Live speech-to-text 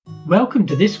Welcome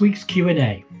to this week's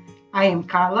Q&A. I am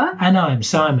Carla. And I'm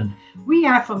Simon. We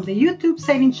are from the YouTube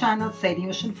sailing channel Sailing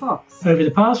Ocean Fox. Over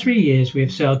the past 3 years, we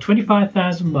have sailed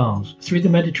 25,000 miles through the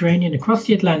Mediterranean, across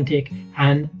the Atlantic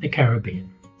and the Caribbean.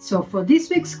 So for this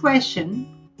week's question,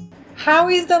 how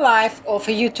is the life of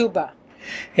a YouTuber?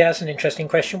 Yeah, that's an interesting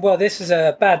question. Well, this is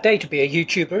a bad day to be a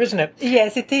YouTuber, isn't it?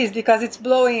 Yes, it is, because it's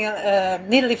blowing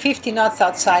nearly 50 knots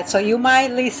outside, so you might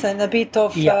listen a bit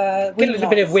of Get a little noise.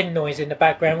 bit of wind noise in the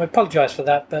background. We apologise for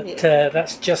that, but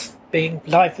that's just being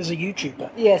life as a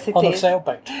YouTuber. Yes, it on is. a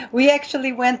sailboat. We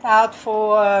actually went out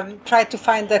for tried to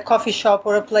find a coffee shop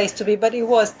or a place to be, but it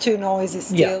was too noisy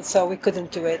still, so we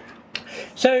couldn't do it.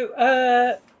 So,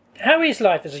 how is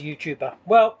life as a YouTuber?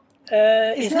 Well,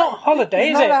 it's not a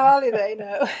holiday, it's is it? Not a holiday,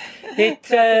 no.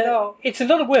 Not at all. It's a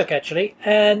lot of work, actually.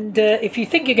 And if you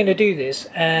think you're going to do this,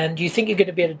 and you think you're going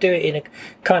to be able to do it in a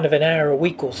kind of an hour a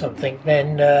week or something,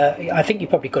 then I think you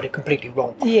probably got it completely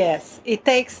wrong. Yes, it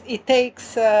takes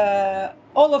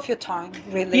all of your time,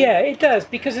 really. Yeah, it does,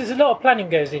 because there's a lot of planning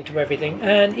goes into everything,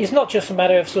 and it's not just a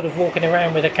matter of sort of walking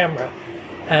around with a camera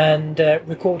and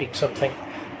recording something.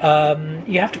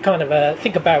 You have to kind of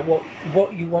think about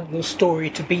what you want your story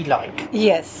to be like.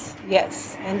 Yes.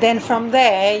 And then from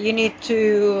there, you need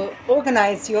to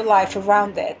organize your life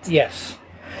around that. Yes.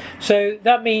 So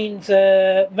that means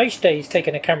most days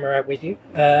taking a camera out with you.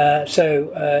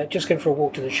 Just going for a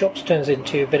walk to the shops turns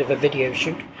into a bit of a video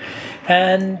shoot.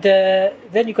 And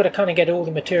then you've got to kind of get all the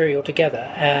material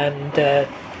together and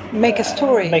make a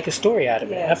story. Make a story out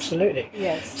of it, absolutely.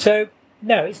 Yes. So,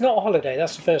 no, it's not a holiday,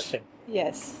 that's the first thing.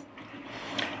 Yes.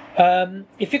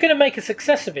 If you're going to make a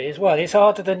success of it as well, it's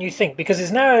harder than you think, because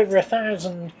there's now over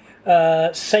 1,000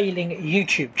 sailing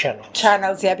YouTube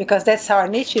channels. Yeah, because that's our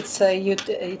niche. It's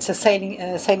a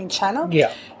sailing channel.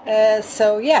 Yeah.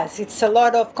 So yes, it's a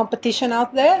lot of competition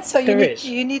out there. So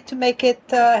you need to make it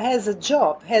as a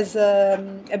job, as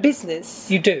a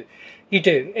business. You do.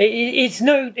 It's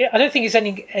no. I don't think it's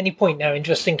any point now in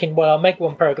just thinking, well, I'll make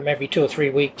one program every 2 or 3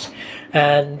 weeks,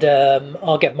 and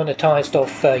I'll get monetized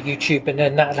off YouTube, and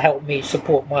then that'll help me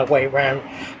support my way around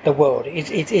the world. You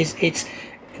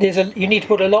need to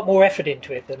put a lot more effort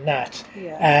into it than that,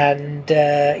 and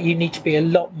you need to be a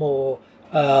lot more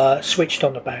switched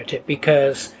on about it,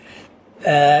 because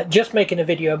just making a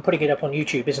video and putting it up on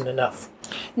YouTube isn't enough.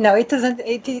 No, it isn't.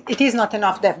 It is not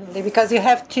enough, definitely, because you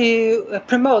have to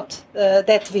promote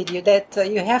that video.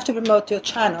 You have to promote your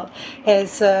channel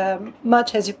as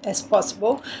much as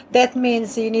possible. That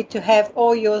means you need to have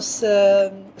all your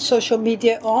social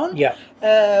media on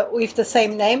with the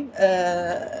same name.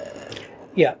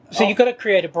 Yeah, so you've got to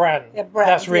create a brand.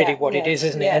 That's really what it is,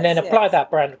 isn't it? And then apply that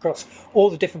brand across all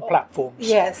the different platforms.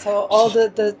 Yeah, so all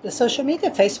the social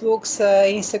media, Facebooks,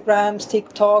 Instagrams,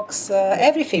 TikToks,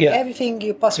 everything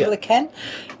you possibly can.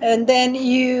 And then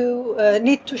you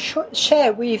need to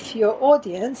share with your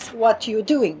audience what you're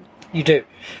doing. You do.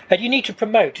 And you need to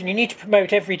promote, and you need to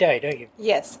promote every day, don't you?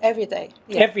 Yes, every day.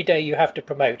 Yeah. Every day you have to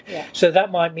promote. Yeah. So that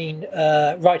might mean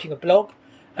writing a blog,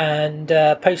 and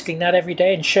posting that every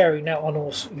day and sharing that on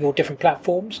all your different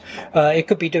platforms. It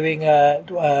could be doing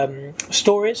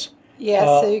stories. Yes,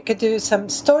 so you could do some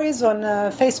stories on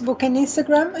Facebook and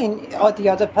Instagram and all the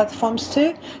other platforms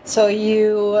too. So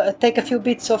you take a few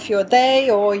bits of your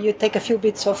day, or you take a few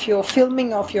bits of your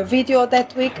filming of your video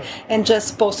that week and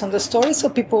just post on the story, so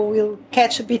people will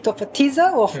catch a bit of a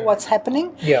teaser of what's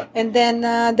happening. Yeah. And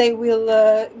then they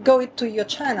will go to your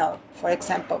channel, for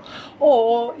example.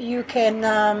 Or you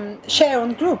can share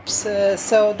on groups.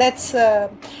 So that's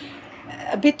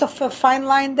a bit of a fine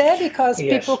line there, because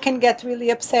people can get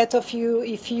really upset if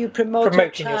you promote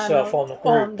promoting your yourself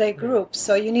on their group.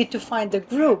 So you need to find the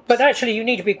group. But actually, you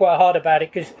need to be quite hard about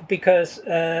it, because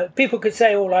people could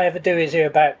say all I ever do is hear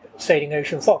about Sailing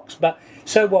Ocean Fox, but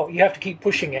so what? You have to keep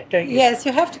pushing it, don't you? Yes,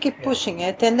 you have to keep pushing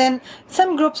it. And then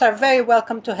some groups are very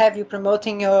welcome to have you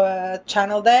promoting your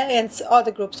channel there, and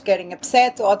other groups getting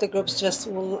upset, or other groups just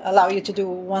will allow you to do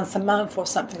once a month or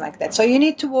something like that. So you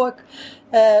need to work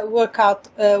out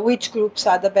which groups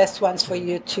are the best ones for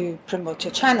you to promote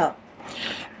your channel.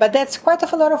 But that's quite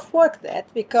a lot of work,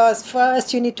 because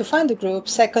first you need to find the group,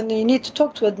 second you need to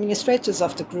talk to administrators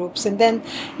of the groups, and then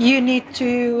you need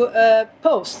to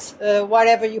post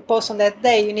whatever you post on that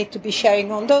day. You need to be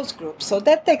sharing on those groups. So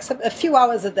that takes a few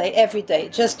hours a day, every day,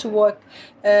 just to work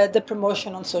the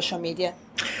promotion on social media.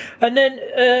 And then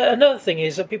another thing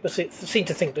is that people seem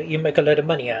to think that you make a load of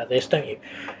money out of this, don't you?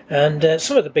 And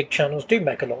some of the big channels do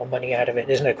make a lot of money out of it.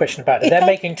 There's no question about it. They're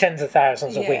making tens of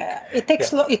thousands a week. It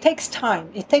takes time.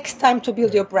 It takes time to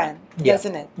build your brand,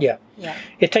 doesn't it? Yeah. Yeah.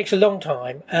 It takes a long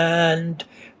time,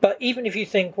 but even if you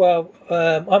think, well,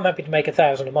 I'm happy to make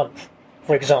 $1,000 a month,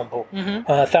 for example,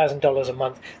 $1,000 a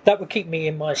month, that would keep me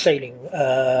in my sailing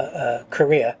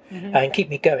career and keep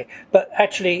me going. But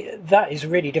actually, that is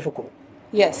really difficult.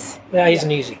 Yes. That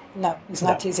isn't easy. No, it's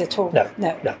not easy at all.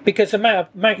 No. Because the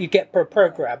amount you get per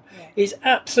program is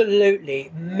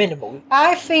absolutely minimal.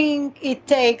 I think it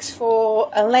takes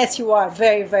unless you are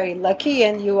very, very lucky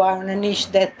and you are in a niche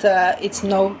that it's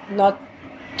not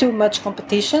too much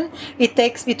competition, it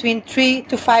takes between 3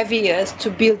 to 5 years to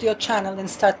build your channel and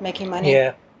start making money.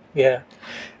 Yeah.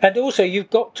 And also you've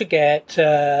got to get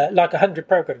like 100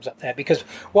 programs up there, because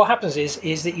what happens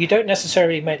is that you don't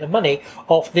necessarily make the money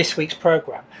off this week's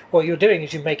program. What you're doing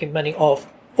is you're making money off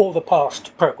all the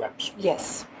past programs.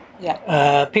 Yes.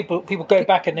 Yeah. People go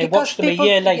back and they watch them a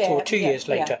year later or 2 years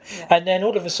later, and then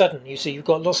all of a sudden you see you've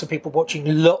got lots of people watching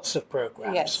lots of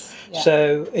programs. Yes. Yeah.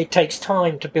 So it takes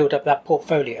time to build up that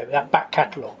portfolio, that back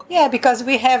catalogue. Yeah, because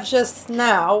we have just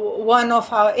now one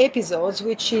of our episodes,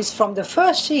 which is from the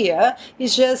first year,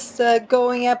 is just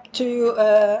going up to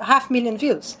 500,000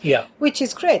 views. Yeah. Which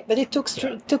is great, but it took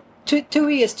 2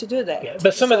 years to do that. Yeah,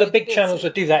 but some of the big channels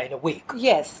would do that in a week.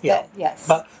 Yes, yes.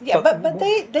 But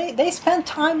they spend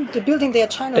time building their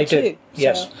channel they too. do.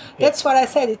 Yes. So that's what I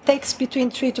said. It takes between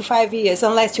 3 to 5 years,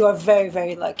 unless you are very,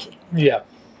 very lucky. Yeah.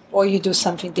 Or you do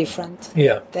something different.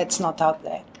 Yeah. That's not out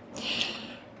there.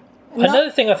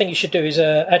 Another thing I think you should do is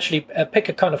actually pick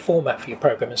a kind of format for your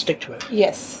program and stick to it.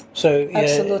 Yes. So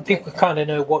absolutely. people kind of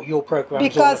know what your program is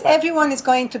because all about. everyone is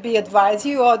going to be advise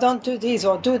you, or don't do this,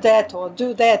 or do that,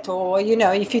 or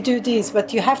if you do this,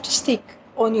 but you have to stick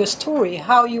on your story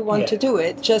how you want to do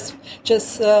it. Just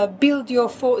build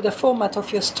the format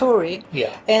of your story.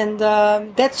 Yeah. And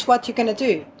that's what you're gonna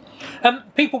do.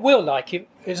 People will like you.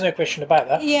 There's no question about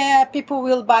that. Yeah, people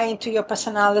will buy into your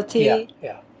personality.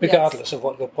 Yeah. Regardless of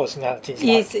what your personality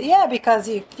is like. Yeah, because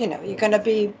you're gonna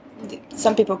be.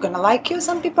 Some people are gonna like you.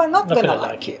 Some people are not gonna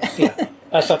like you. Yeah,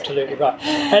 that's absolutely right.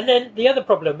 And then the other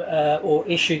problem or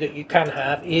issue that you can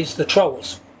have is the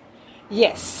trolls.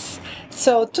 Yes.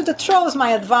 So to the trolls,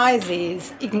 my advice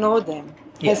is ignore them.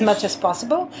 As much as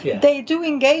possible. Yeah. They do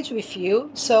engage with you,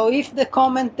 so if the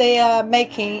comment they are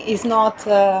making is not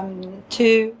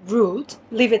too rude,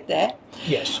 leave it there.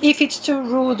 Yes. If it's too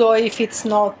rude or if it's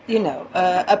not,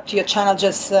 up to your channel,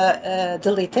 just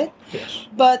delete it. Yes.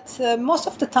 But most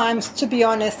of the times, to be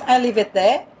honest, I leave it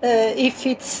there. If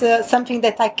it's something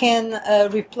that I can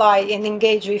reply and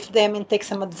engage with them and take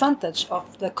some advantage of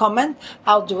the comment,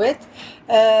 I'll do it.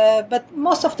 But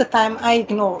most of the time, I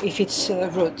ignore if it's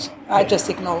rude. I just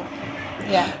ignore.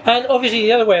 Yeah. And obviously,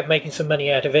 the other way of making some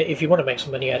money out of it, if you want to make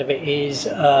some money out of it, is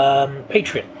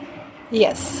Patreon.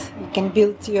 Yes, you can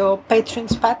build your Patreon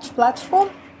platform.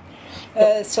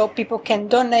 So people can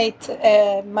donate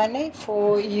money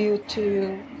for you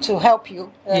to help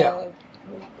you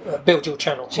build your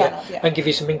channel and give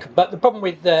you some income. But the problem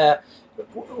with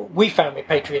we found with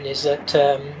Patreon is that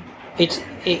it's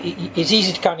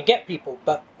easy to kind of get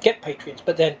patrons,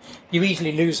 but then you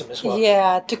easily lose them as well.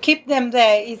 Yeah, to keep them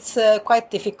there, it's quite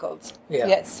difficult. Yeah.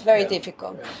 Yes, very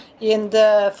difficult. Yeah. And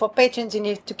for patrons, you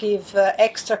need to give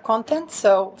extra content.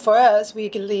 So for us, we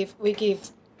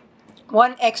give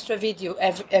one extra video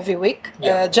every week,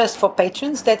 just for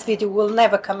patrons. That video will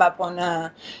never come up on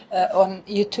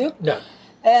YouTube. No.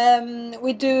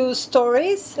 We do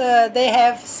stories. They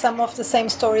have some of the same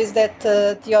stories that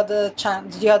the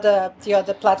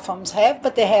other platforms have,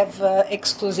 but they have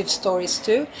exclusive stories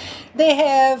too. They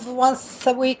have once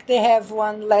a week. They have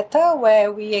one letter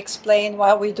where we explain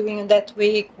what we're doing in that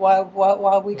week, what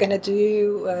we're gonna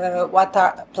do, what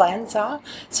our plans are.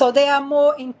 So they are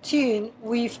more in tune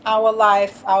with our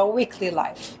life, our weekly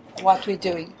life, what we're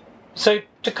doing. So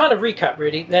to kind of recap,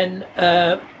 really, then.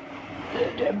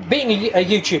 Being a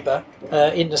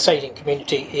YouTuber in the sailing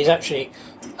community is actually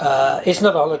it's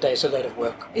not a holiday, it's a lot of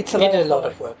work. It's a lot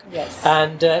of work. Yes.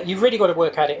 And you've really got to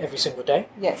work at it every single day.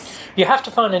 Yes. You have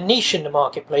to find a niche in the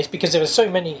marketplace because there are so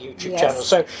many YouTube channels.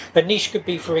 So a niche could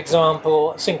be, for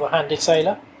example, a single-handed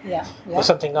sailor. Yeah. Or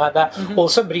something like that, or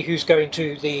somebody who's going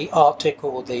to the Arctic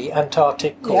or the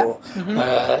Antarctic or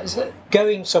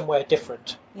going somewhere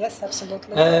different. Yes,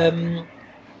 absolutely.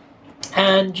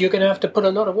 And you're going to have to put a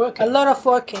lot of work in. A lot of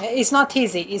work in it. It's not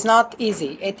easy.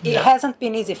 It hasn't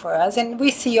been easy for us. And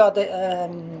we see other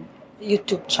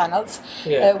YouTube channels.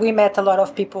 Yeah. We met a lot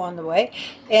of people on the way.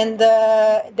 And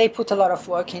they put a lot of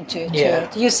work into it. Yeah.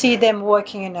 You see them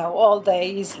working, all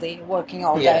day, easily working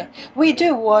all day. We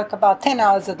do work about 10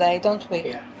 hours a day, don't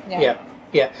we?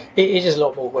 Yeah. It is a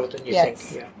lot more work than you think.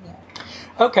 Yeah.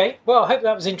 Okay, well, I hope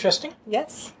that was interesting.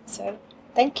 Yes, so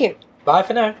thank you. Bye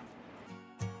for now.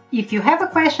 If you have a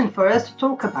question for us to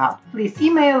talk about, please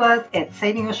email us at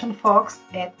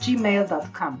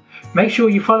sailingoceanfox@gmail.com. Make sure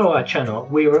you follow our channel.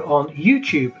 We're on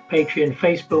YouTube, Patreon,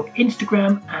 Facebook,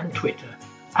 Instagram and Twitter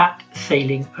at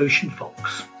Sailing Ocean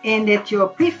Fox. And at your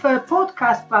preferred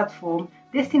podcast platform,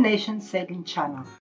 Destination Sailing Channel.